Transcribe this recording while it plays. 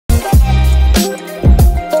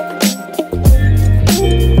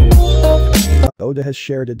Oda has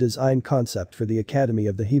shared a design concept for the Academy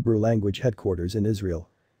of the Hebrew Language headquarters in Israel.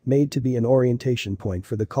 Made to be an orientation point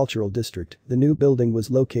for the cultural district, the new building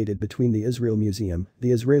was located between the Israel Museum,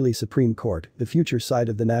 the Israeli Supreme Court, the future site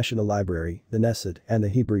of the National Library, the Knesset, and the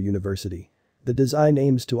Hebrew University. The design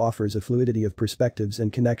aims to offer a fluidity of perspectives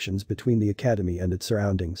and connections between the academy and its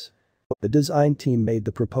surroundings. The design team made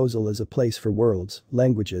the proposal as a place for worlds,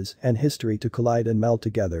 languages, and history to collide and meld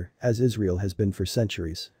together, as Israel has been for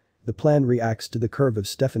centuries. The plan reacts to the curve of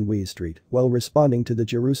Stephen Weiss Street while responding to the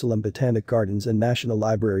Jerusalem Botanic Gardens and National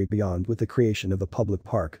Library beyond with the creation of a public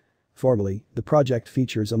park. Formally, the project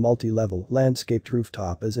features a multi-level, landscaped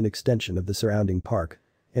rooftop as an extension of the surrounding park.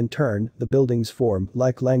 In turn, the building's form,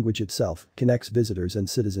 like language itself, connects visitors and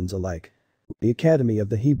citizens alike. The Academy of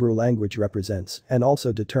the Hebrew Language represents and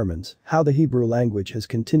also determines how the Hebrew language has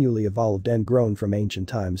continually evolved and grown from ancient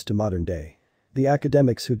times to modern day. The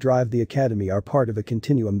academics who drive the academy are part of a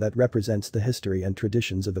continuum that represents the history and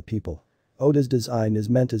traditions of a people. Oda's design is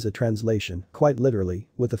meant as a translation, quite literally,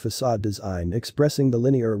 with a facade design expressing the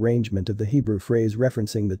linear arrangement of the Hebrew phrase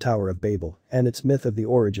referencing the Tower of Babel and its myth of the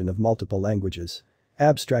origin of multiple languages.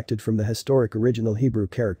 Abstracted from the historic original Hebrew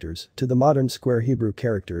characters to the modern square Hebrew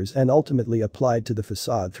characters and ultimately applied to the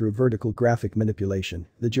facade through vertical graphic manipulation,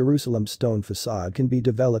 the Jerusalem stone facade can be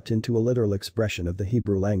developed into a literal expression of the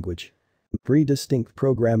Hebrew language. Three distinct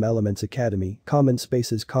program elements: Academy, Common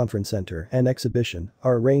Spaces, Conference Center, and Exhibition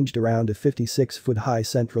are arranged around a 56-foot-high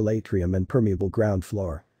central atrium and permeable ground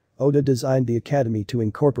floor. Oda designed the academy to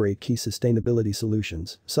incorporate key sustainability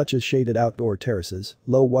solutions such as shaded outdoor terraces,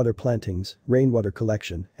 low water plantings, rainwater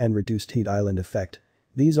collection, and reduced heat island effect.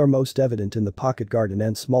 These are most evident in the pocket garden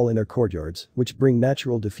and small inner courtyards, which bring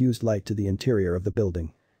natural diffused light to the interior of the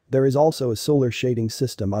building. There is also a solar shading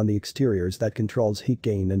system on the exteriors that controls heat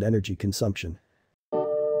gain and energy consumption.